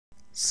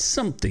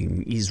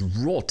Something is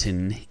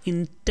rotten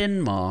in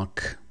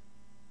Denmark.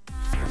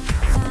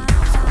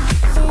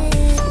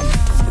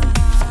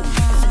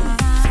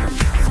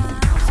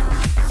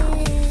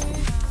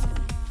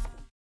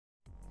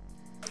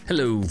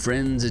 Hello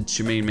friends, it's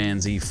your main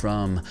man Z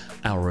from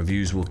Our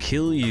Reviews Will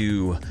Kill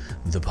You,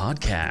 the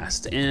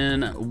podcast.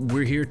 And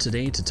we're here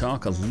today to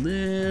talk a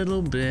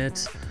little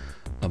bit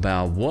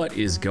about what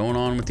is going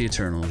on with the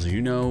Eternals.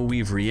 You know,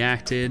 we've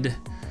reacted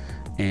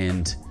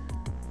and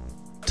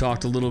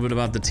talked a little bit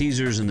about the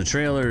teasers and the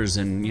trailers,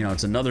 and you know,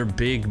 it's another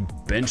big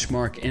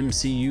benchmark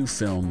MCU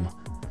film.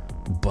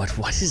 But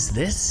what is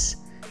this?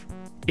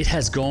 It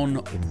has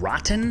gone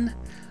rotten.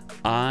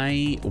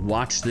 I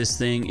watched this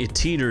thing. It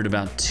teetered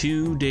about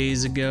 2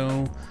 days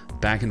ago,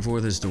 back and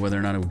forth as to whether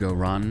or not it would go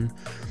rotten.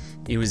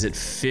 It was at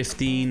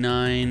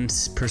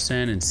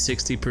 59% and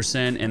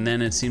 60%, and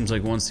then it seems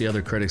like once the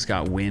other critics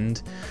got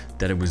wind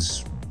that it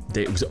was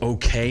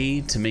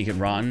okay to make it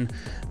rotten,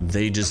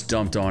 they just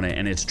dumped on it,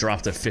 and it's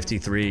dropped to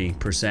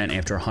 53%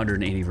 after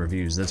 180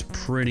 reviews. That's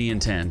pretty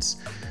intense.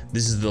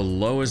 This is the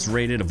lowest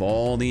rated of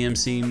all the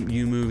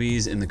MCU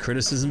movies, and the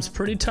criticism's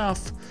pretty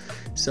tough.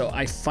 So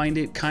I find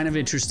it kind of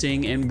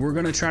interesting, and we're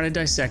going to try to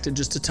dissect it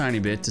just a tiny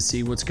bit to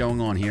see what's going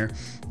on here.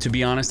 To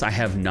be honest, I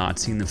have not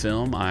seen the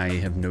film. I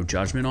have no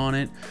judgment on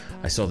it.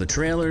 I saw the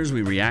trailers,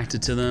 we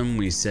reacted to them,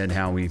 we said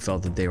how we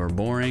felt that they were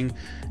boring,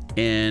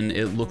 and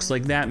it looks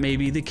like that may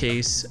be the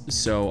case.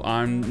 So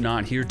I'm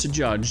not here to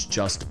judge,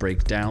 just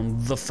break down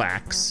the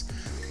facts.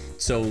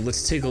 So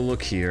let's take a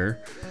look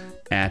here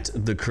at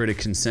the critic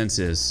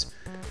consensus.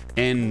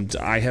 And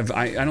I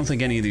don't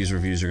think any of these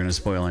reviews are going to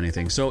spoil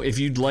anything. So if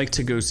you'd like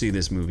to go see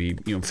this movie,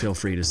 you know, feel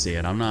free to see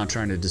it. I'm not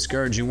trying to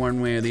discourage you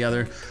one way or the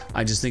other.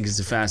 I just think it's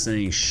a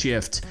fascinating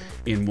shift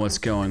in what's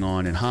going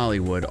on in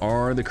Hollywood.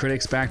 Are the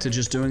critics back to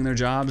just doing their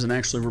jobs and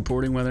actually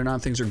reporting whether or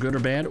not things are good or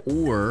bad?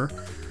 Or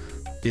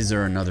is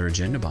there another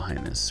agenda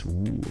behind this?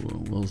 Ooh,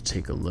 we'll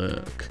take a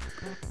look.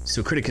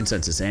 So critic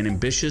consensus: an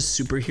ambitious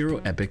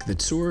superhero epic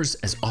that soars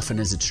as often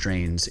as it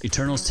strains,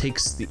 Eternals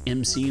takes the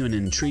MCU in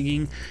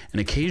intriguing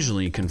and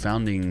occasionally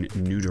confounding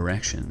new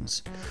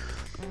directions.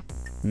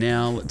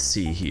 Now let's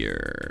see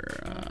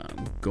here.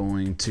 I'm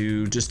going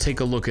to just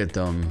take a look at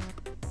them.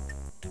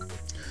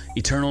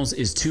 Eternals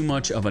is too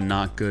much of a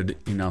not good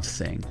enough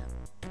thing.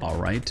 All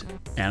right,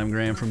 Adam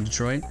Graham from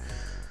Detroit.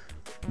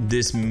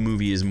 This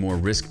movie is more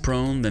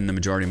risk-prone than the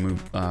majority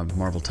of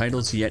Marvel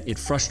titles, yet it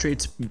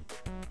frustrates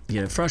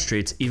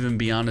even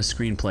beyond a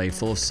screenplay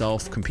full of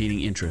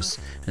self-competing interests.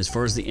 As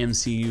far as the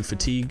MCU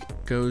fatigue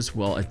goes,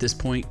 well, at this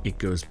point, it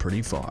goes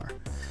pretty far.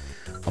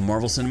 A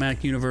Marvel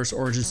Cinematic Universe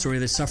origin story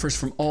that suffers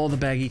from all the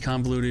baggy,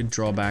 convoluted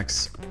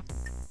drawbacks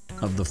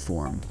of the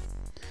form.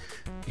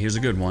 Here's a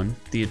good one.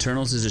 The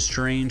Eternals is a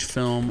strange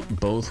film,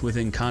 both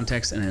within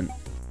context and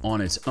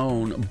on its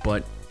own,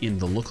 but in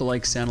the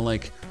look-alike,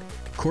 sound-alike,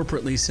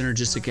 corporately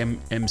synergistic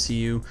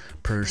MCU,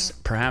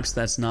 perhaps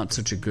that's not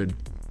such a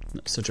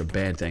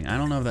bad thing. I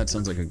don't know if that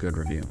sounds like a good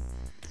review.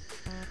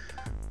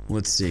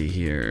 Let's see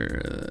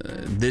here.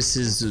 This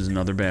is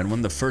another bad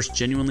one. The first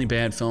genuinely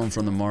bad film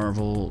from the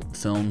Marvel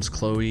films.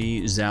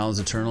 Chloe Zhao's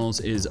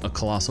Eternals is a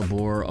colossal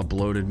bore, a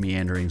bloated,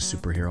 meandering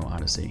superhero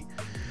odyssey.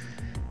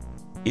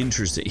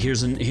 Interesting.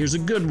 Here's a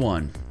good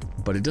one,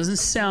 but it doesn't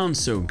sound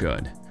so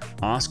good.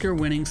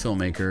 Oscar-winning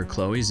filmmaker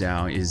Chloe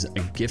Zhao is a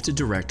gifted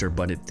director,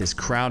 but this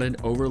crowded,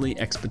 overly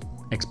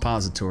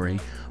expository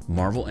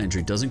Marvel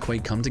entry doesn't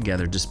quite come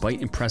together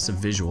despite impressive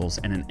visuals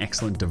and an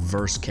excellent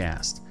diverse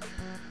cast.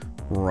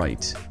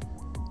 Right.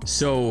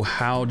 So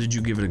how did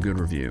you give it a good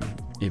review?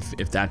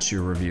 If that's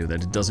your review,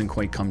 that it doesn't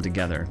quite come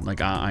together.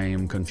 Like, I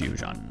am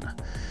confusion.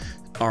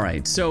 All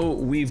right, so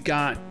we've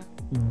got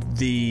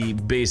the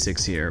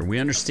basics here. We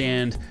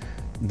understand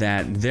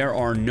that there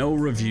are no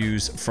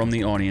reviews from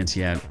the audience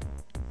yet,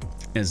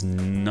 as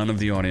none of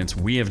the audience,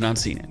 we have not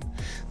seen it.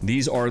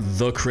 These are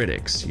the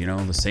critics, you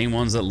know, the same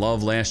ones that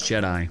love Last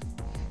Jedi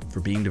for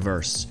being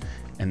diverse.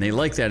 And they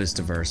like that it's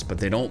diverse, but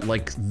they don't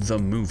like the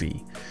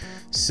movie.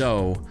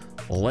 So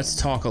let's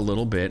talk a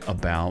little bit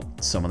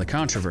about some of the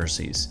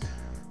controversies.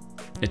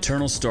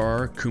 Eternal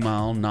star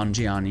Kumail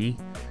Nanjiani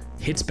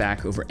hits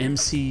back over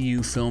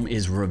MCU film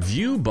is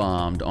review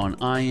bombed on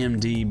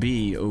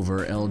IMDb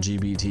over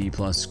LGBT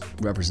plus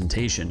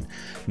representation.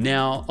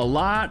 Now, a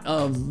lot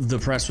of the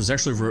press was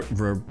actually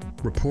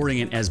reporting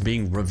it as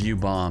being review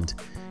bombed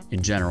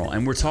in general,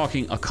 and we're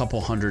talking a couple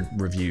hundred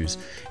reviews.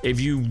 If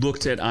you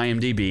looked at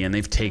IMDb, and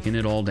they've taken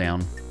it all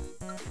down,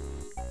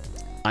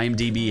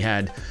 IMDb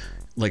had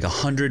like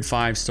 100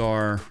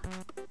 5-star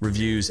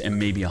reviews and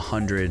maybe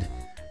 100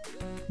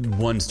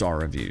 1-star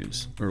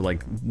reviews, or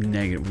like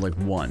negative, like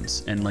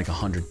ones, and like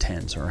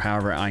 110s, or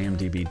however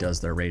IMDb does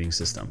their rating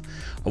system.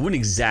 I wouldn't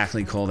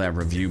exactly call that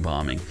review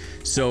bombing.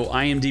 So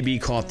IMDb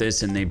caught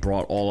this and they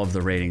brought all of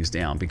the ratings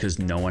down because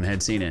no one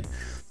had seen it.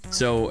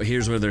 So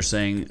here's what they're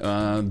saying.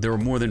 There were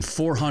more than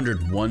 400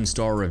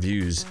 1-star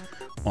reviews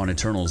on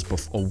Eternals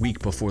a week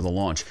before the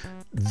launch.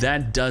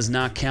 That does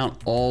not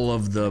count all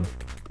of the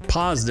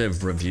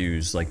positive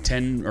reviews, like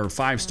 10 or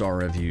 5-star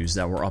reviews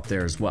that were up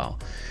there as well.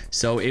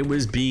 So it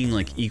was being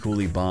like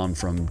equally bombed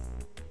from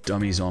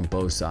dummies on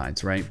both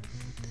sides, right?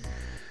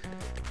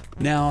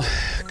 Now,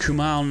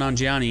 Kumail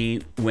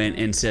Nanjiani went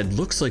and said,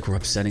 looks like we're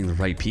upsetting the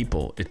right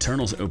people.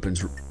 Eternals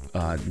opens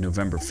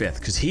November 5th,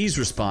 because he's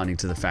responding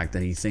to the fact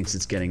that he thinks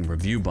it's getting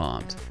review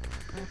bombed.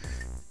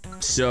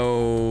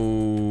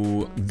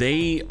 So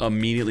they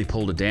immediately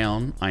pulled it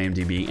down,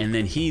 IMDb, and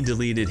then he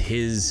deleted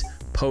his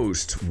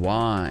post.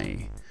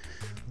 Why?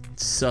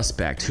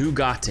 Suspect. Who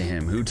got to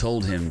him? Who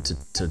told him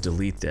to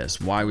delete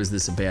this? Why was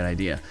this a bad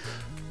idea?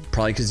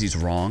 Probably because he's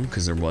wrong,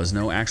 because there was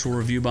no actual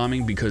review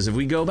bombing. Because if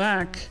we go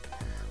back,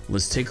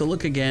 let's take a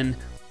look again.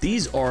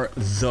 These are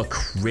the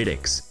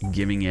critics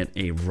giving it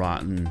a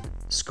rotten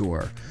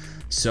score.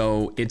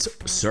 So it's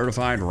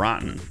certified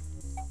rotten.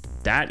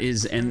 That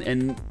is,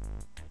 and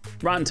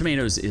Rotten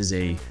Tomatoes is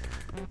a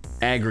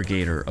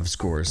aggregator of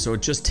scores. So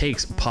it just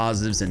takes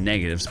positives and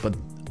negatives, but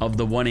of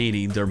the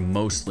 180, they're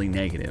mostly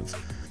negative.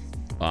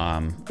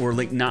 Or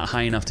like not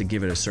high enough to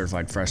give it a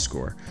certified fresh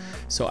score.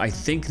 So I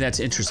think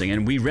that's interesting.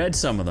 And we read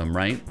some of them,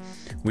 right?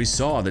 We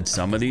saw that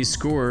some of these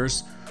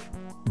scores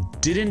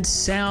didn't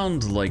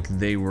sound like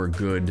they were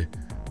good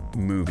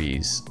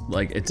movies.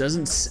 Like it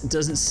doesn't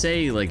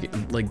say like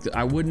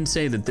I wouldn't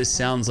say that this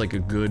sounds like a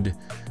good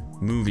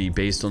movie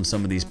based on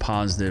some of these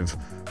positive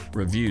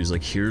reviews.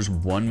 Like here's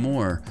one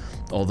more.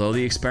 Although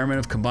the experiment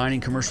of combining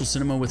commercial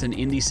cinema with an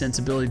indie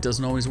sensibility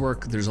doesn't always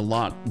work, there's a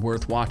lot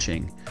worth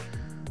watching.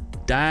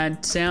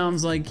 That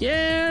sounds like,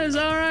 yeah, it's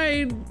all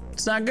right.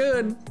 It's not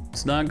good.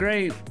 It's not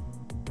great,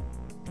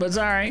 but it's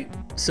all right.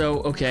 So,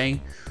 okay.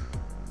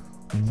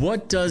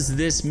 What does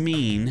this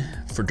mean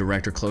for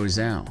director Chloe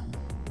Zhao?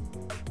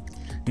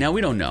 Now,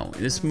 we don't know.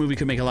 This movie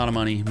could make a lot of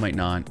money, might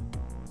not.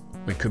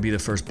 It could be the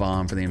first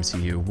bomb for the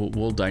MCU.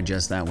 We'll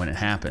digest that when it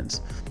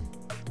happens.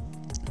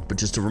 But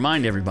just to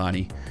remind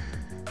everybody,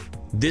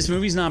 this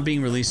movie's not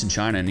being released in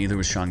China, and neither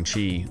was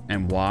Shang-Chi.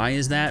 And why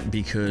is that?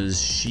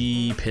 Because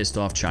she pissed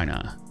off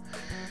China.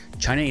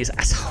 China is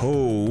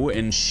asshole,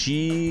 and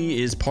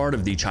she is part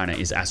of the China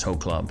is asshole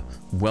club.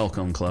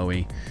 Welcome,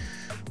 Chloe.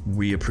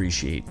 We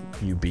appreciate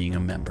you being a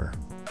member.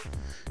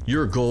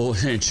 You're a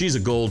gold, and she's a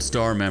gold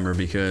star member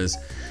because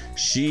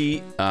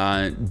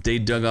they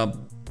dug up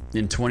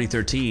in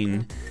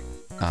 2013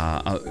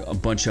 a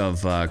bunch of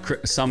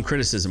some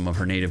criticism of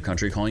her native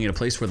country, calling it a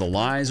place where the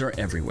lies are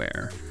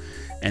everywhere,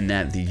 and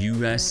that the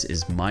U.S.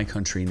 is my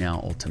country now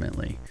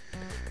ultimately.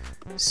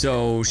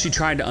 So she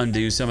tried to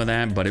undo some of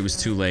that, but it was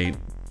too late,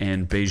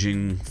 and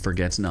Beijing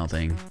forgets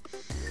nothing.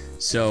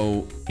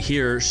 So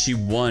here she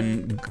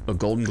won a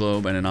Golden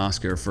Globe and an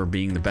Oscar for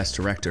being the best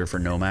director for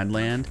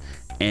Nomadland,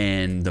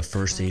 and the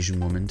first Asian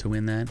woman to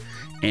win that.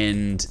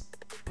 And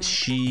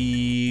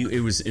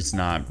it's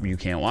not, you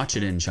can't watch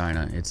it in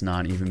China. It's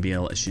not even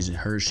BL. She's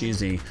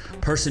a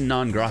person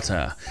non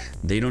grata.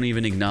 They don't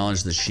even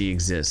acknowledge that she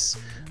exists.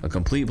 A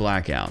complete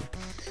blackout.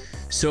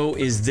 So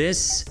is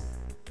this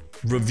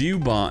review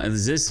bombing?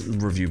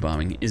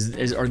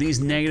 Are these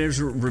negative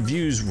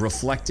reviews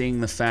reflecting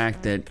the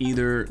fact that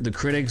either the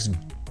critics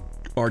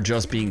are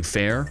just being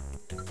fair?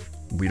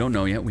 We don't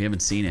know yet. We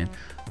haven't seen it.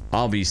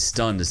 I'll be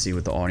stunned to see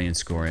what the audience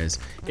score is.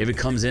 If it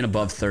comes in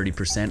above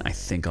 30%, I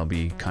think I'll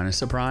be kind of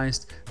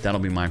surprised. That'll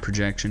be my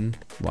projection.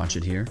 Watch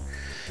it here.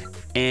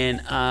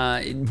 And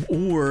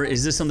or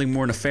is this something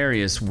more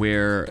nefarious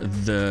where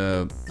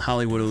the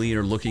Hollywood elite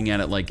are looking at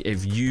it like,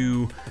 if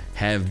you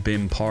have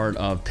been part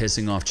of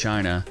pissing off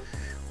China,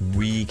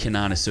 we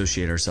cannot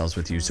associate ourselves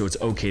with you, so it's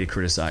okay to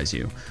criticize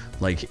you.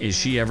 Like, is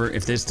she ever,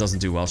 if this doesn't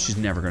do well, she's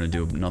never going to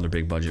do another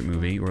big budget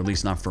movie, or at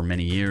least not for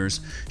many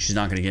years. She's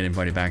not going to get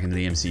invited back into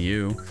the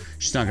MCU.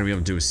 She's not going to be able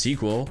to do a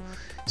sequel.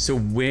 So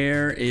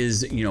where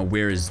is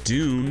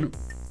Dune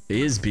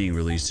is being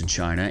released in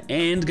China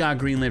and got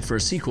greenlit for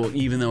a sequel,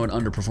 even though it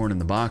underperformed in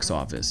the box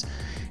office?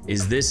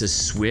 Is this a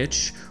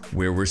switch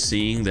where we're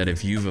seeing that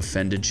if you've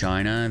offended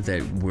China,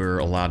 that we're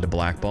allowed to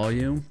blackball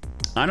you?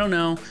 I don't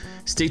know.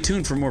 Stay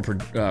tuned for more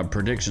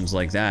predictions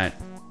like that.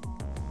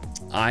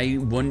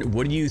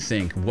 What do you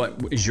think?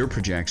 What is your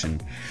projection?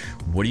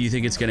 What do you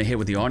think it's going to hit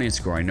with the audience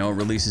score? I know it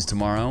releases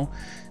tomorrow.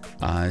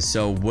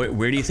 So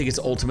where do you think it's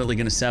ultimately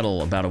going to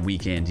settle about a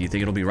weekend? Do you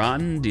think it'll be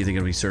rotten? Do you think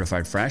it'll be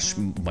certified fresh?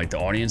 Might the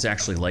audience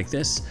actually like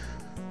this?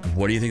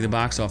 What do you think the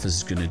box office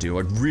is going to do?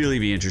 I'd really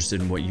be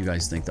interested in what you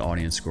guys think the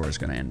audience score is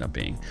going to end up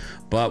being.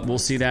 But we'll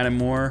see that and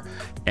more.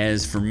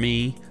 As for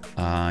me,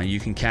 you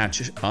can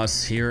catch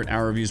us here at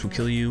Our Reviews Will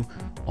Kill You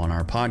on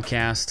our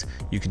podcast.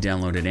 You can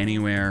download it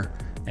anywhere,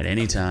 at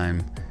any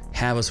time.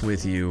 Have us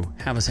with you.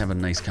 Have us have a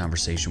nice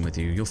conversation with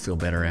you. You'll feel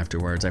better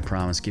afterwards. I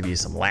promise. Give you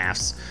some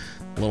laughs,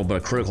 a little bit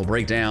of critical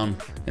breakdown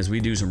as we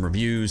do some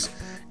reviews.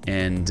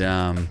 And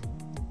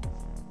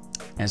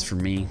as for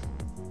me,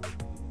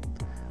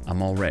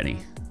 I'm already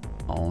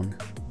on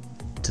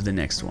to the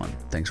next one.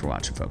 Thanks for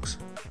watching, folks.